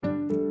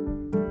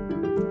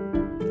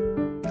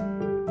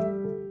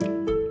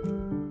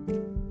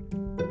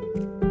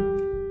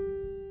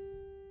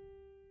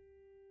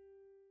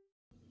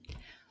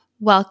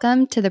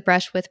Welcome to the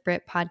Brush with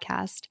Brit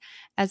podcast.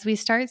 As we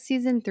start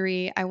season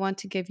 3, I want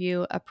to give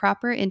you a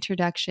proper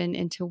introduction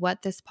into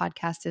what this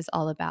podcast is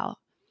all about.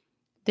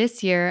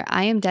 This year,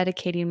 I am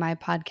dedicating my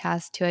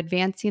podcast to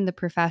advancing the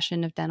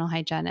profession of dental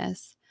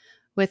hygienist.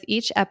 With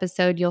each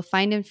episode, you'll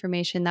find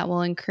information that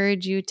will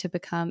encourage you to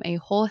become a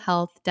whole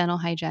health dental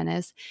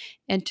hygienist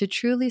and to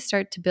truly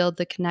start to build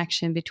the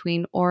connection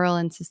between oral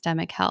and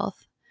systemic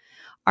health.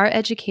 Our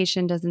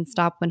education doesn't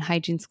stop when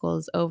hygiene school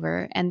is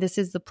over, and this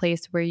is the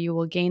place where you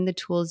will gain the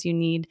tools you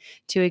need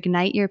to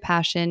ignite your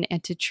passion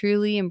and to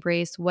truly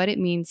embrace what it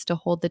means to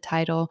hold the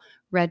title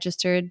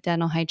Registered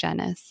Dental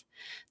Hygienist.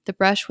 The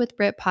Brush with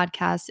Brit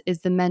podcast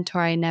is the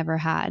mentor I never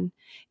had.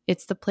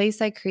 It's the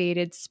place I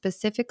created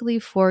specifically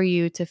for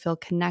you to feel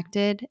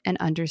connected and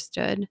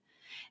understood.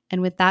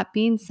 And with that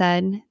being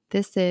said,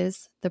 this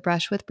is the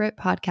Brush with Brit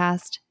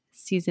podcast,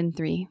 Season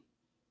 3.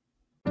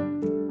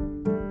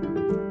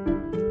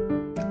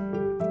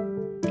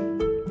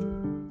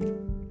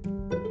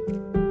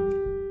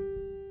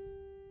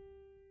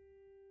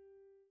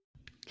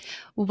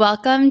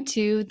 Welcome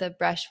to the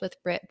Brush with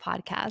Brit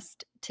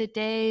podcast.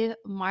 Today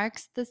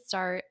marks the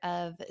start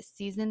of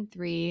season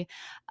 3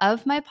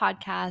 of my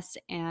podcast,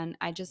 and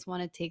I just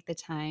want to take the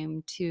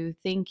time to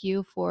thank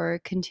you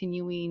for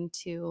continuing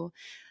to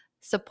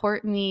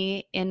support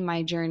me in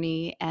my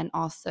journey and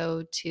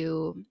also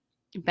to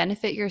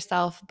benefit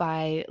yourself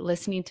by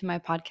listening to my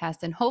podcast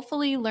and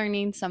hopefully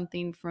learning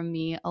something from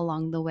me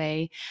along the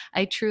way.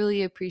 I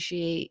truly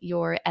appreciate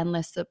your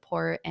endless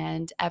support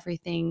and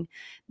everything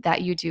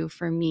that you do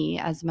for me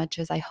as much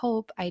as I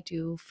hope I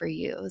do for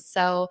you.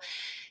 So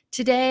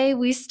today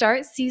we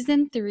start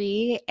season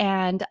 3,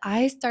 and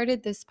I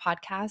started this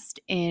podcast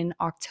in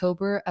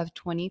October of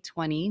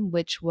 2020,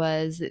 which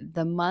was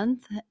the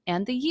month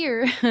and the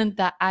year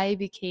that I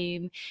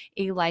became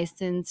a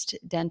licensed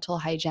dental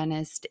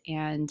hygienist,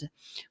 and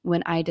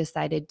when I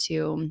decided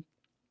to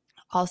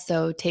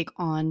also take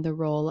on the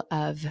role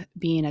of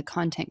being a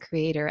content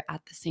creator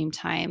at the same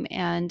time.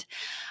 And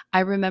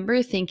I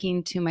remember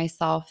thinking to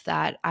myself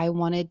that I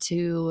wanted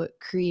to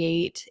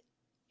create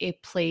a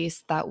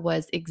place that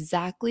was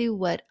exactly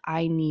what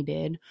I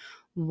needed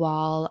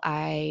while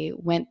I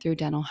went through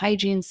dental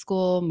hygiene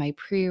school, my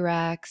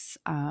prereqs,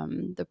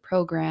 the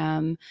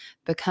program,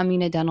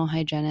 becoming a dental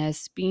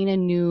hygienist, being a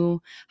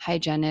new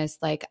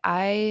hygienist. Like,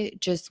 I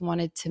just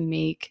wanted to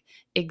make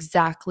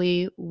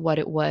exactly what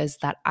it was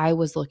that I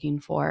was looking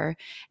for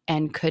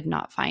and could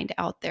not find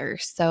out there.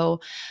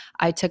 So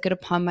I took it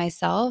upon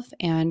myself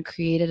and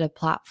created a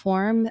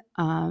platform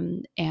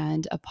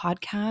and a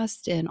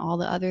podcast and all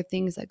the other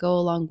things that go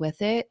along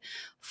with it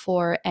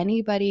for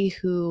anybody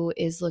who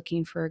is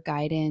looking for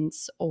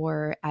guidance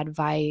or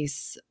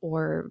advice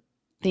or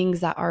things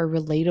that are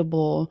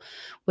relatable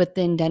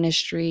within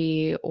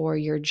dentistry or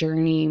your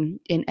journey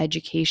in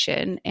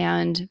education.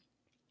 And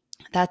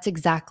that's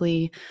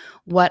exactly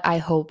what I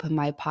hope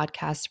my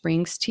podcast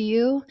brings to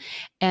you.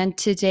 And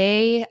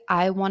today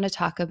I want to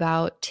talk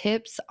about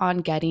tips on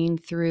getting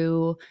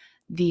through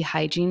the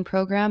hygiene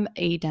program,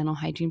 a dental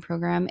hygiene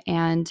program.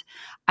 And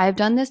I've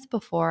done this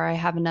before. I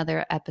have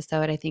another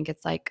episode. I think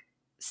it's like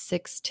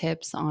 6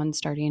 tips on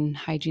starting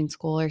hygiene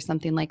school or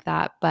something like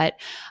that. But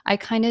I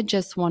kind of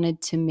just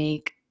wanted to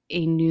make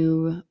a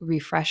new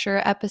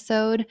refresher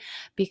episode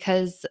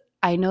because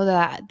I know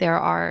that there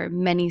are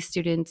many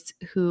students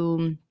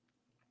who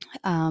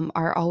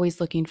are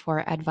always looking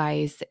for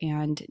advice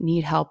and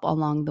need help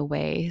along the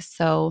way.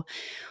 So,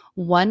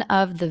 one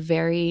of the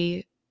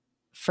very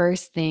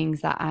first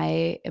things that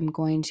I am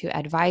going to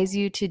advise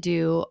you to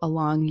do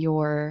along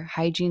your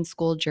hygiene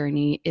school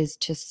journey is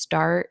to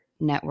start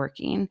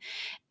networking.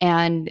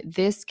 And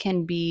this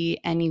can be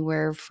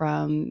anywhere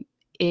from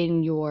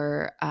in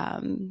your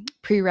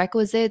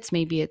prerequisites,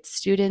 maybe it's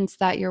students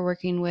that you're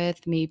working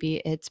with, maybe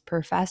it's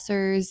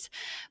professors,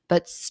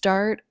 but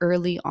start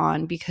early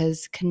on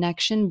because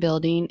connection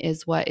building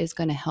is what is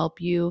going to help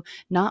you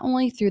not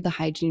only through the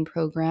hygiene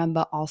program,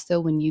 but also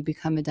when you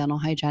become a dental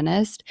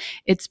hygienist.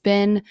 It's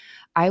been,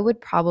 I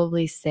would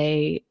probably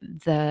say,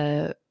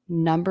 the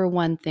number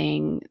one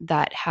thing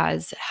that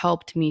has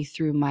helped me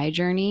through my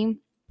journey.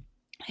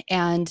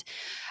 And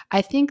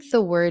I think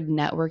the word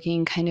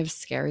networking kind of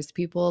scares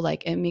people.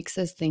 Like, it makes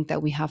us think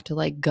that we have to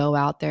like go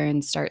out there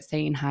and start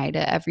saying hi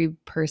to every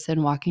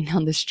person walking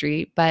down the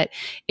street, but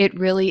it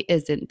really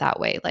isn't that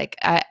way. Like,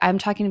 I'm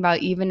talking about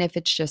even if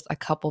it's just a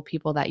couple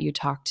people that you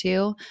talk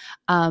to,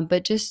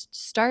 but just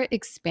start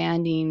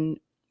expanding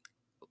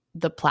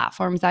the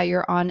platforms that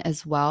you're on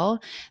as well.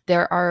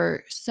 There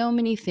are so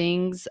many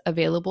things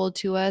available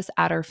to us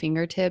at our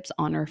fingertips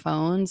on our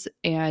phones,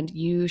 and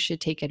you should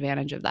take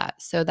advantage of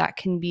that. So that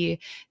can be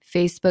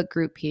Facebook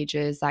group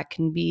pages, that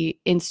can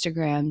be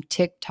Instagram,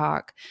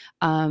 TikTok,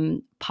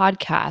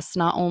 podcasts,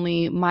 not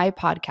only my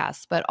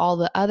podcast, but all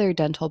the other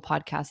dental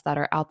podcasts that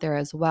are out there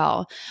as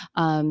well.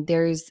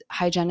 There's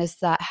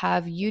hygienists that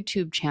have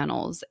YouTube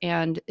channels,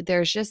 and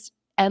there's just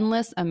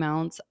endless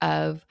amounts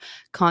of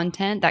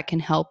content that can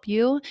help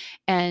you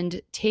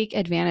and take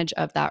advantage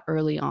of that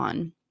early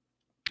on.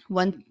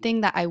 One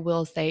thing that I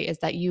will say is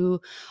that you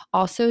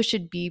also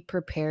should be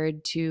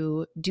prepared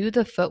to do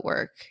the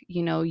footwork.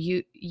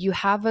 You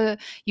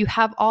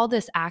have all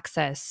this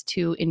access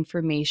to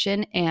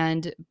information,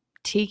 and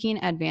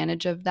taking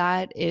advantage of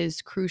that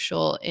is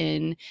crucial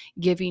in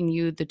giving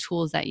you the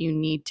tools that you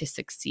need to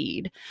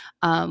succeed.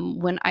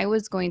 When I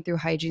was going through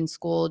hygiene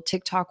school,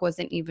 TikTok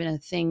wasn't even a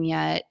thing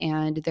yet,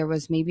 and there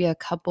was maybe a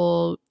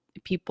couple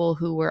people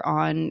who were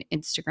on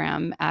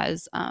Instagram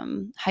as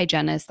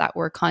hygienists that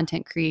were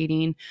content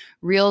creating.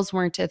 Reels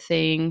weren't a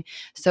thing.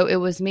 So it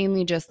was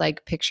mainly just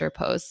like picture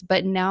posts.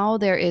 But now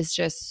there is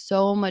just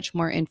so much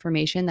more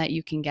information that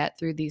you can get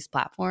through these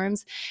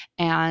platforms.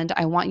 And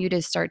I want you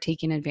to start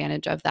taking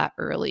advantage of that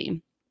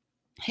early.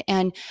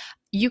 And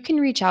you can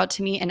reach out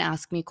to me and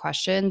ask me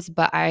questions,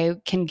 but I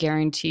can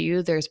guarantee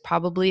you there's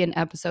probably an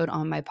episode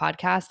on my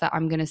podcast that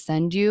I'm going to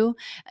send you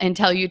and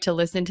tell you to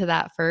listen to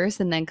that first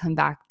and then come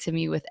back to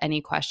me with any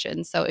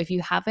questions. So if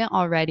you haven't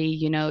already,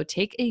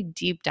 take a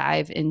deep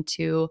dive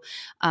into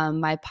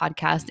my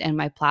podcast and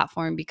my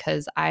platform,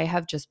 because I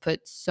have just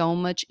put so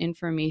much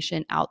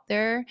information out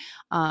there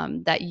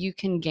that you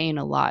can gain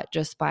a lot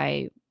just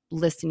by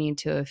listening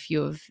to a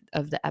few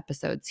of the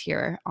episodes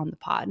here on the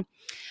pod.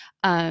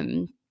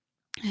 Um,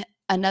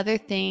 Another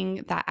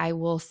thing that I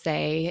will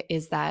say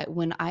is that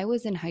when I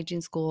was in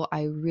hygiene school,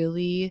 I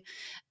really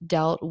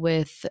dealt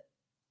with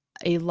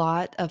a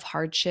lot of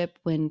hardship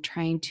when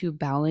trying to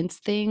balance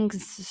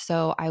things.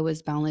 So I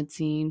was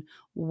balancing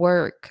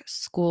work,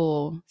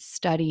 school,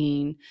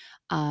 studying.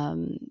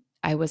 Um,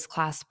 I was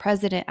class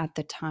president at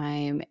the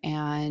time,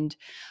 and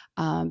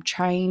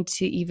trying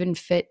to even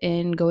fit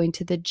in going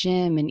to the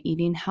gym and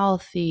eating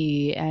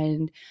healthy.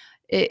 And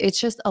it's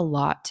just a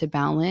lot to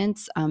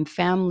balance.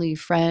 Family,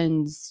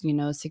 friends,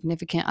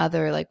 significant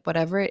other, like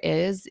whatever it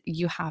is,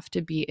 you have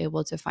to be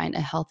able to find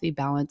a healthy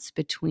balance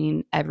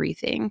between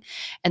everything.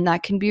 And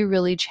that can be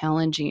really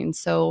challenging.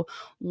 So,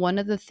 one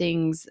of the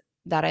things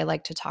that I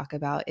like to talk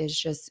about is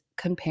just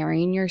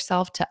comparing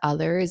yourself to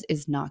others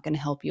is not going to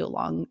help you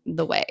along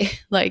the way.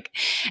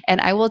 And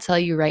I will tell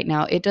you right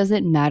now, it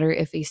doesn't matter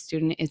if a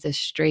student is a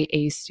straight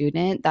A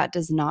student. That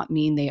does not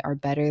mean they are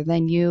better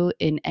than you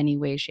in any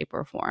way, shape,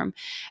 or form.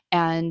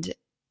 And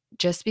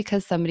just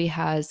because somebody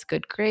has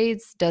good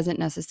grades doesn't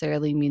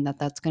necessarily mean that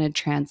that's going to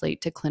translate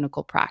to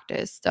clinical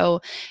practice. So,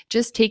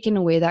 just taking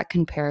away that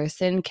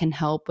comparison can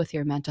help with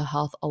your mental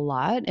health a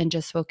lot, and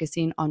just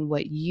focusing on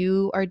what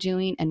you are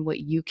doing and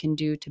what you can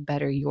do to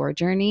better your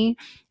journey,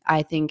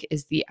 I think,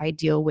 is the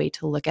ideal way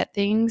to look at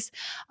things.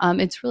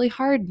 It's really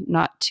hard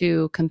not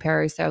to compare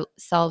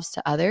ourselves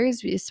to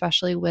others,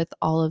 especially with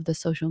all of the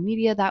social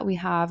media that we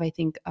have. I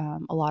think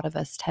a lot of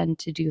us tend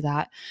to do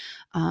that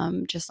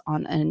just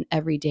on an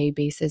everyday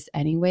basis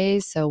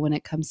anyways. So when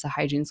it comes to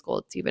hygiene school,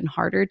 it's even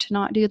harder to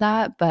not do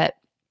that. But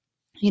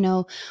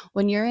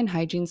when you're in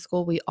hygiene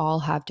school, we all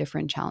have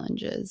different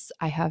challenges.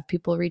 I have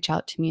people reach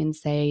out to me and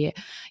say,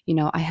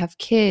 I have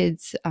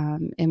kids.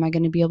 Am I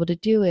going to be able to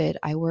do it?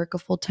 I work a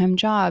full-time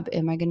job.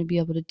 Am I going to be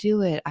able to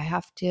do it? I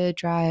have to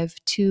drive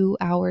 2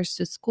 hours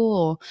to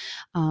school.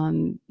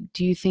 Do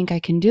you think I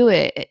can do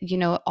it?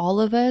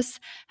 All of us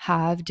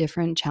have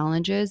different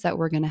challenges that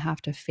we're going to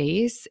have to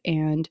face,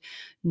 and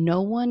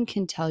no one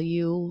can tell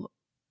you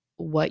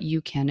what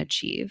you can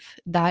achieve.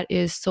 That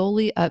is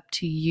solely up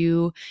to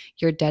you,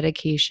 your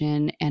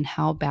dedication, and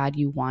how bad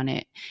you want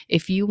it.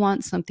 If you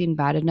want something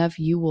bad enough,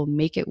 you will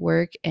make it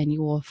work and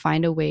you will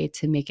find a way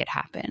to make it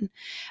happen.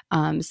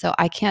 So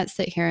I can't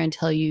sit here and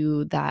tell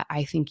you that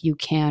I think you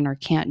can or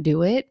can't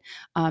do it.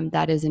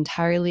 That is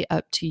entirely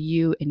up to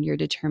you and your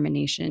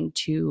determination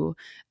to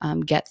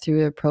get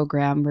through the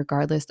program,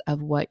 regardless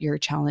of what your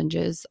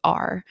challenges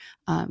are.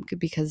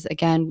 Because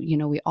again,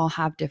 we all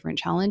have different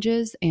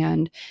challenges,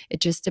 and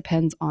it just depends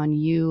on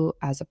you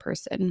as a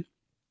person.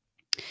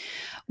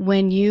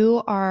 When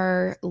you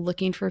are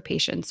looking for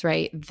patients,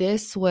 right?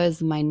 This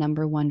was my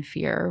number one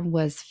fear,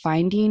 was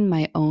finding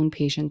my own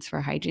patients for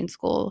hygiene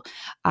school.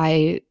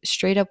 I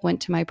straight up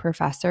went to my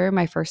professor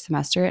my first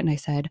semester and I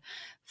said,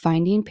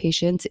 finding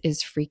patients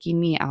is freaking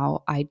me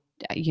out.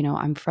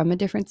 I'm from a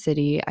different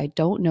city. I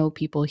don't know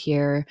people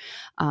here.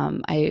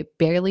 I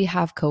barely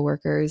have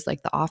coworkers.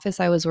 Like, the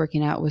office I was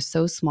working at was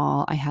so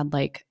small. I had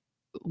like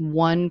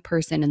one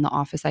person in the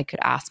office I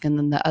could ask, and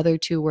then the other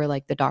two were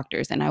like the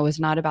doctors, and I was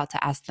not about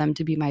to ask them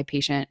to be my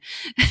patient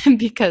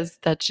because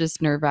that's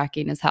just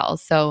nerve-wracking as hell.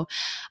 So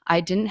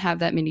I didn't have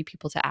that many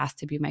people to ask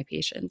to be my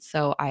patient.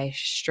 So I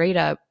straight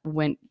up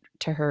went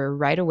to her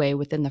right away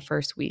within the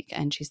first week,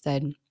 and she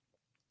said,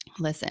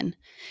 listen,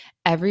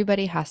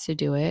 everybody has to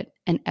do it,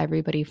 and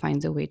everybody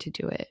finds a way to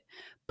do it.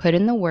 Put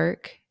in the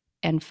work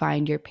and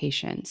find your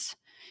patients.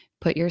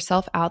 Put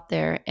yourself out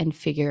there and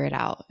figure it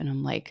out. And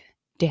I'm like,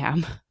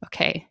 damn,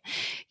 okay.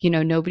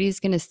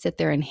 Nobody's going to sit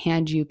there and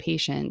hand you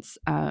patients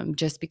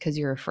just because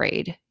you're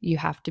afraid. You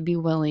have to be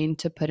willing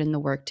to put in the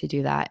work to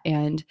do that.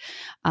 And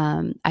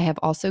I have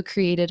also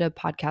created a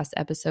podcast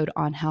episode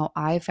on how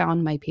I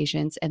found my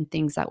patients and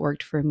things that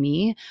worked for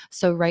me.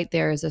 So right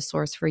there is a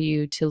source for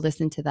you to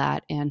listen to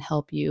that and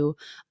help you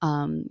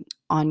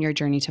on your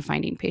journey to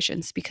finding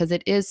patients, because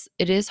it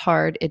is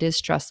hard, it is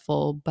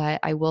stressful,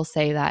 but I will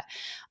say that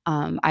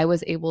I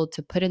was able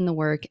to put in the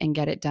work and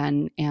get it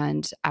done,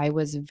 and I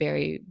was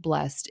very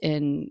blessed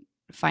in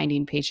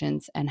finding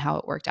patients and how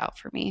it worked out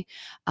for me.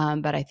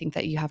 But I think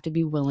that you have to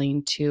be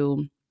willing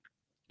to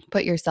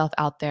put yourself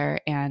out there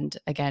and,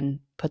 again,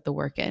 put the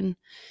work in.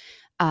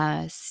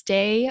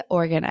 Stay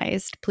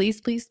organized. Please,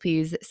 please,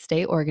 please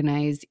stay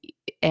organized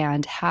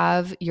and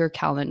have your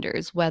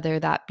calendars, whether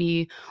that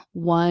be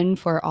one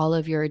for all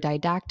of your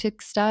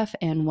didactic stuff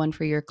and one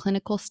for your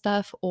clinical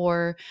stuff,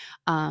 or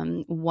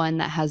one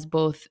that has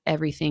both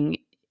everything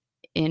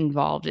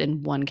involved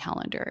in one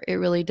calendar. It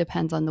really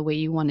depends on the way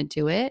you want to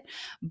do it.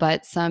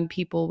 But some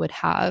people would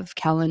have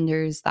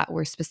calendars that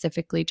were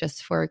specifically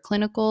just for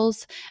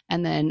clinicals,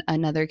 and then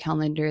another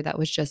calendar that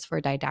was just for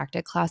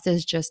didactic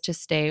classes, just to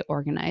stay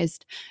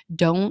organized.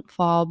 Don't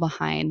fall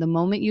behind. The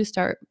moment you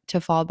start to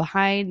fall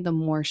behind, the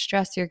more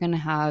stress you're going to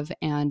have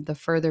and the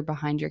further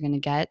behind you're going to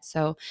get.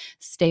 So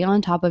stay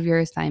on top of your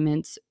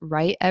assignments,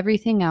 write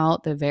everything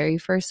out the very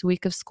first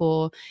week of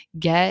school,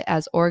 get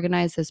as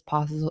organized as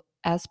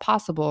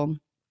possible,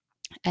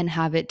 and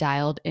have it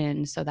dialed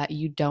in so that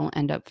you don't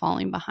end up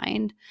falling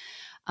behind.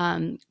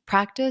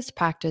 Practice,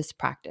 practice,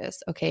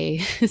 practice. Okay.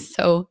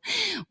 So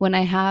when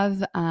I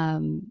have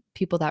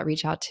people that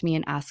reach out to me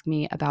and ask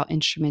me about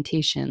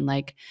instrumentation,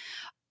 like,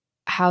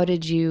 how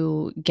did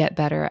you get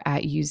better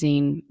at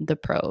using the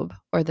probe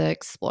or the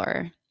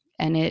explorer?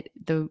 And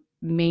the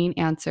main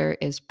answer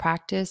is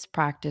practice,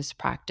 practice,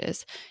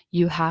 practice.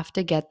 You have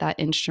to get that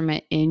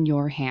instrument in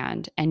your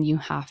hand and you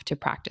have to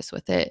practice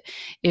with it.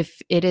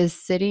 If it is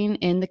sitting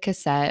in the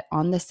cassette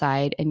on the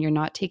side and you're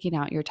not taking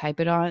out your type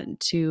it on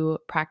to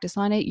practice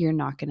on it, you're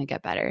not going to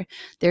get better.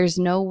 There's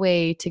no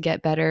way to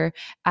get better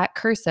at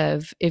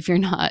cursive if you're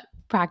not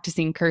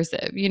practicing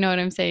cursive. You know what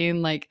I'm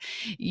saying? Like,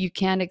 you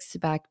can't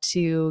expect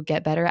to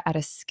get better at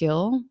a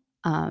skill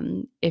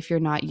if you're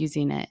not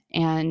using it.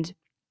 And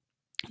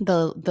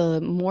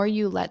the more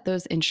you let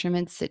those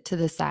instruments sit to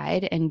the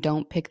side and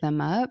don't pick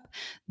them up,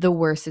 the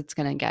worse it's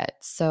going to get.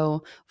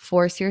 So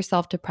force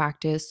yourself to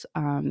practice,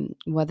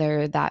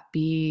 whether that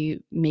be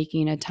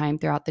making a time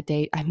throughout the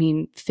day. I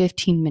mean,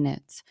 15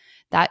 minutes.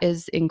 That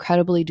is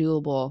incredibly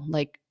doable.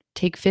 Like,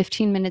 take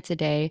 15 minutes a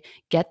day,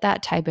 get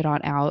that type it on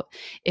out.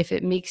 If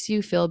it makes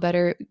you feel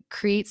better,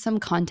 create some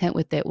content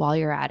with it while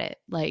you're at it.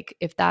 Like,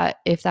 if that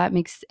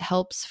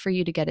helps for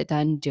you to get it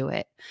done, do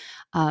it.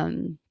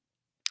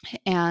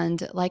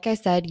 And like I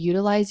said,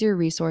 utilize your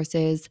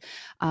resources.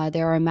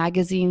 There are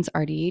magazines,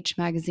 RDH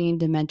magazine,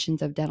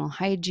 Dimensions of Dental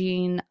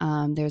Hygiene.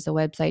 There's a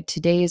website,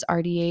 Today's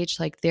RDH.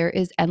 Like, there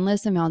is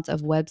endless amounts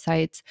of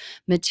websites,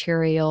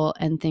 material,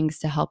 and things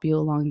to help you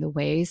along the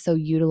way. So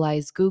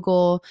utilize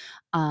Google,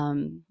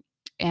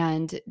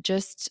 and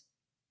just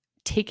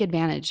take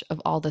advantage of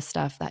all the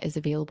stuff that is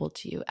available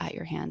to you at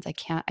your hands. I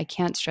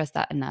can't stress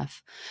that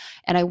enough.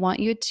 And I want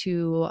you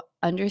to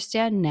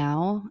understand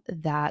now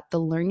that the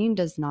learning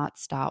does not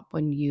stop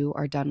when you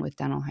are done with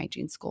dental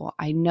hygiene school.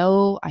 I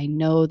know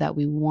that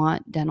we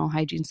want dental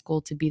hygiene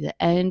school to be the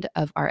end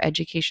of our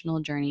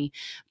educational journey,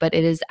 but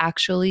it is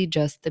actually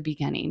just the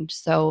beginning.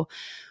 So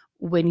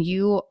when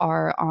you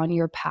are on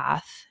your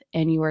path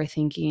and you are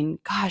thinking,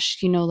 gosh,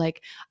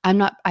 like,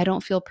 I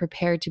don't feel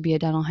prepared to be a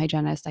dental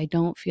hygienist. I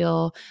don't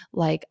feel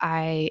like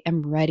I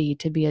am ready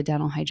to be a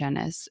dental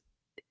hygienist.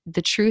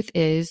 The truth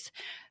is,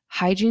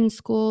 hygiene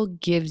school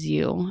gives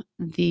you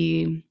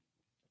the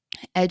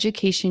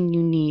education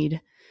you need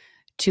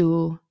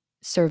to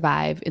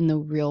survive in the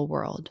real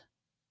world.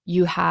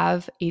 You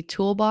have a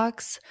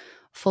toolbox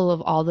full of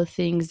all the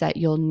things that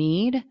you'll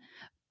need,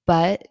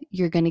 but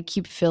you're going to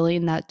keep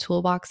filling that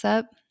toolbox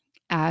up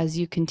as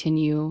you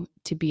continue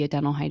to be a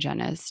dental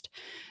hygienist.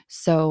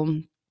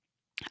 So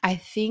I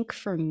think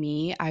for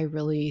me, I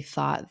really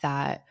thought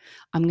that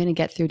I'm going to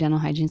get through dental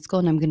hygiene school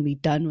and I'm going to be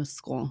done with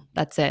school.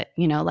 That's it.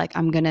 Like,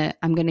 I'm going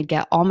to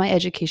get all my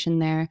education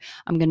there.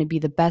 I'm going to be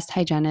the best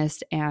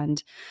hygienist,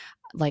 and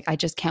like, I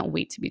just can't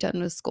wait to be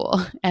done with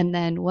school. And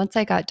then once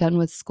I got done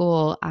with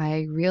school,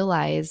 I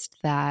realized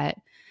that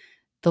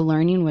the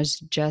learning was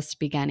just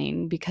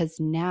beginning, because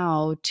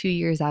now, 2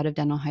 years out of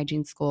dental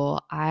hygiene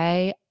school,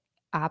 I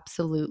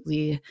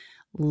absolutely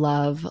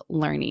love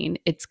learning.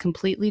 It's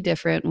completely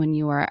different when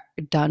you are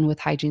done with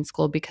hygiene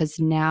school, because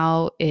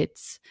now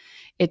it's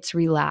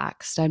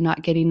relaxed. I'm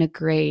not getting a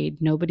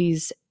grade.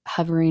 Nobody's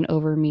hovering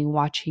over me,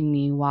 watching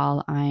me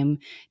while I'm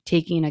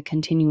taking a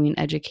continuing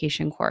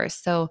education course.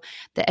 So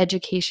the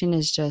education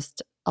is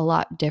just a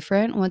lot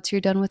different once you're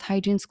done with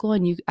hygiene school,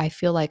 and I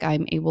feel like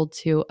I'm able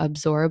to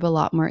absorb a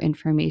lot more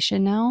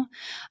information now.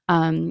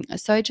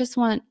 So I just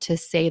want to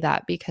say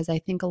that, because I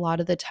think a lot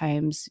of the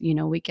times,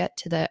 we get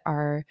to the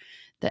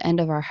end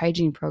of our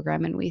hygiene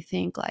program and we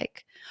think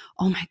like,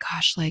 oh my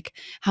gosh, like,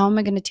 how am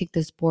I going to take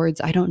this boards?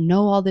 I don't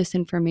know all this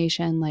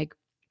information. Like,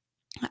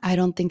 I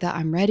don't think that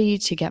I'm ready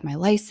to get my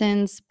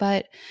license.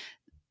 But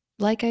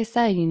like I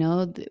said,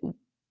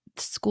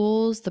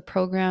 schools, the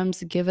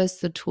programs give us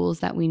the tools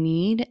that we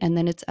need, and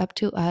then it's up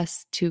to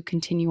us to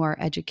continue our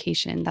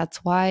education. That's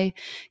why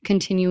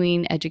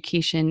continuing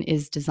education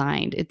is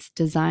designed. It's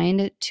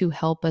designed to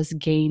help us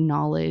gain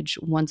knowledge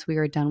once we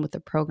are done with the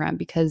program,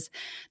 because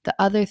the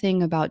other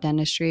thing about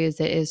dentistry is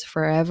it is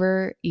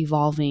forever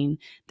evolving.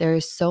 There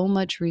is so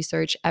much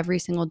research every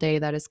single day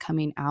that is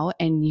coming out,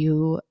 and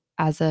you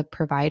as a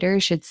provider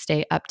should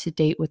stay up to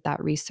date with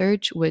that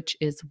research, which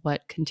is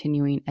what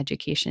continuing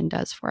education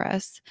does for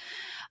us.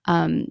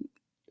 um,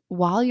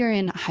 while you're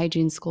in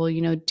hygiene school,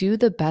 do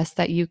the best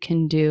that you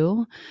can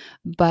do,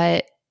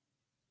 but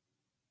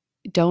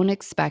don't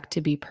expect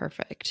to be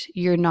perfect.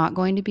 You're not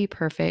going to be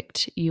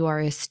perfect. You are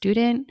a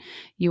student,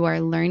 you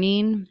are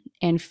learning,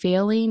 and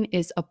failing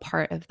is a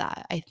part of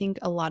that. I think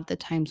a lot of the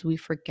times we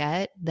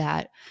forget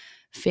that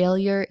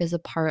failure is a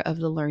part of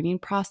the learning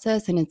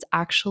process, and it's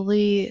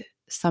actually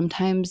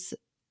sometimes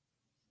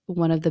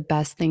one of the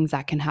best things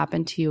that can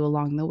happen to you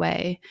along the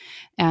way.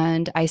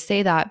 And I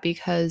say that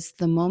because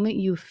the moment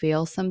you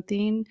fail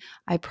something,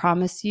 I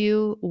promise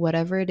you,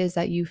 whatever it is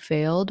that you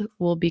failed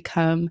will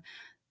become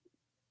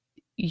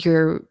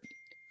your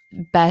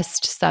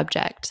best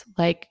subject.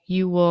 Like,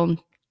 you will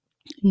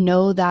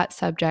know that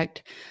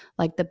subject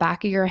like the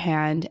back of your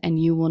hand,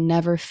 and you will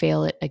never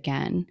fail it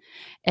again.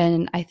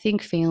 And I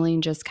think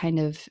failing just kind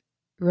of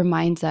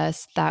reminds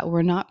us that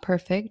we're not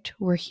perfect,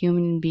 we're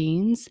human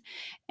beings.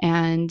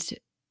 And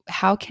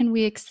how can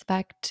we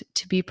expect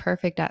to be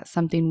perfect at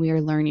something we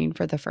are learning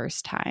for the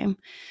first time?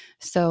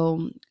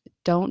 So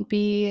don't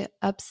be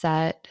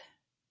upset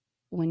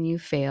when you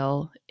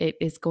fail. It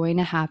is going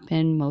to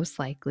happen, most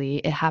likely.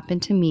 It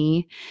happened to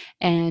me,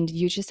 and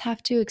you just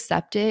have to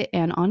accept it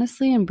and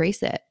honestly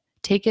embrace it.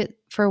 Take it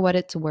for what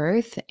it's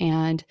worth,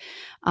 and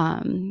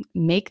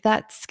make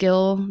that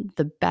skill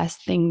the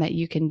best thing that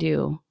you can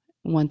do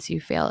once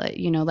you fail it.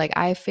 Like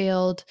I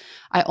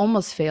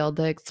almost failed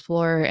the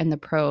Explorer and the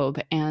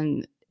Probe,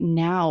 and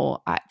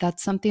now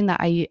that's something that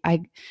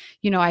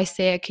I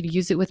say I could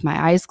use it with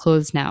my eyes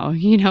closed now,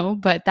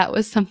 but that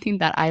was something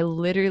that I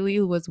literally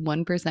was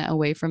 1%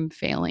 away from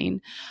failing.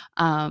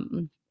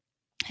 Um,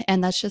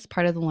 and that's just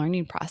part of the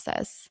learning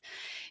process.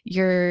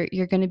 You're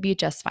going to be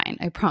just fine,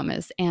 I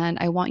promise. And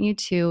I want you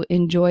to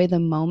enjoy the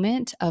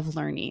moment of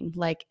learning.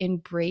 Like,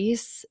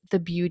 embrace the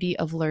beauty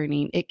of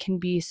learning. It can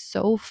be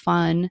so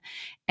fun,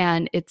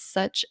 and it's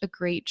such a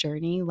great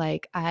journey.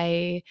 Like,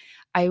 I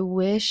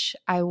wish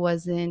I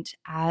wasn't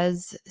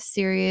as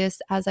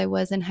serious as I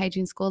was in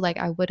hygiene school. Like,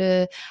 I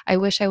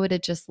wish I would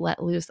have just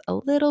let loose a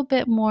little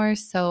bit more.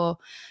 So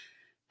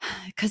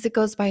because it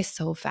goes by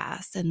so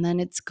fast, and then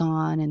it's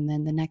gone, and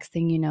then the next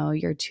thing you know,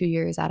 you're 2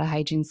 years out of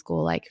hygiene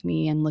school like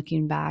me, and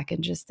looking back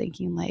and just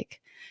thinking like,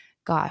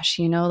 gosh,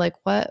 like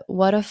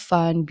what a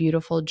fun,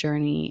 beautiful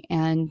journey.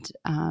 And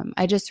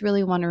I just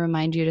really want to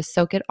remind you to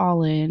soak it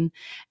all in.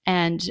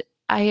 And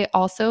I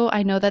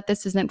know that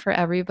this isn't for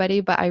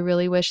everybody, but I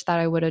really wish that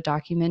I would have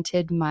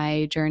documented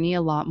my journey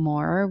a lot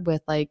more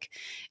with like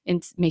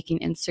making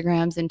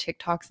Instagrams and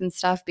TikToks and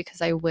stuff,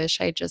 because I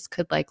wish I just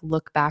could like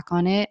look back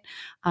on it.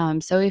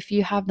 So if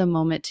you have the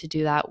moment to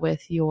do that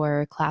with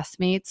your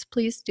classmates,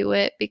 please do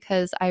it,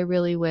 because I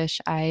really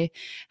wish I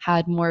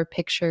had more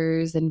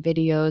pictures and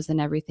videos and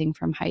everything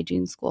from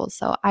hygiene school.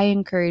 So I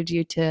encourage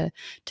you to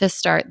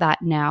start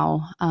that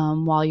now,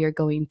 while you're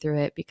going through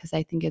it, because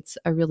I think it's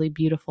a really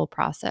beautiful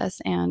process,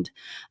 and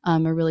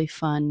a really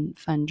fun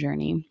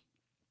journey.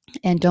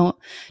 And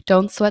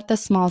don't sweat the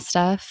small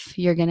stuff.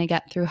 You're going to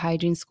get through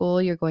hygiene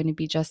school. You're going to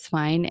be just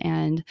fine.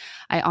 And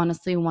I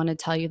honestly want to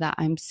tell you that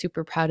I'm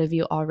super proud of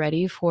you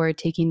already for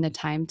taking the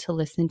time to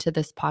listen to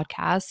this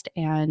podcast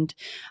and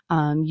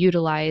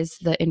utilize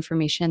the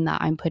information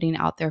that I'm putting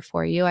out there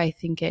for you. I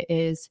think it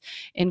is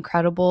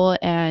incredible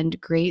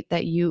and great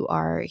that you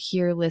are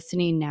here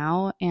listening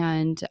now.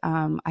 And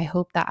I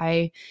hope that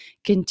I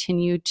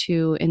continue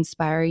to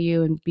inspire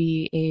you and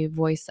be a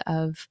voice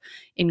of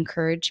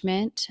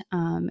encouragement.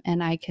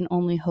 And I can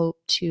only hope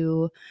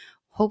to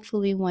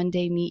hopefully one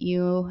day meet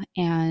you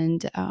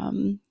and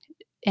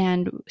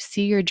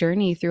see your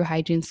journey through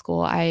hygiene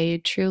school.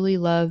 I truly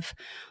love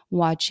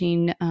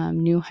watching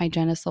new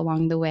hygienists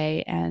along the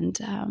way. And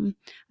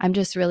I'm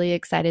just really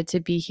excited to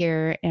be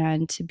here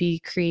and to be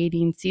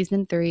creating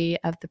season 3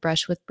 of the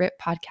Brush with Brit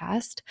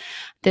podcast.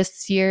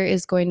 This year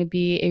is going to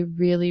be a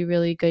really,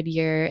 really good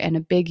year and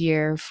a big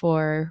year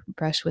for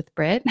Brush with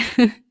Brit.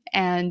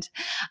 And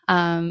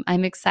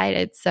I'm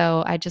excited.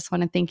 So I just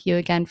want to thank you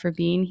again for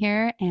being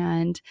here,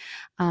 and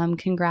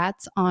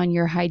congrats on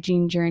your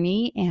hygiene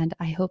journey. And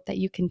I hope that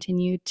you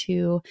continue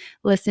to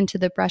listen to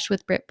the Brush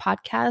with Brit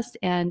podcast.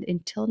 And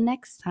until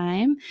next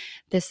time,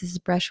 this is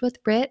Brush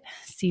with Brit,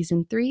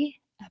 season 3,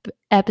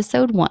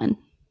 episode 1.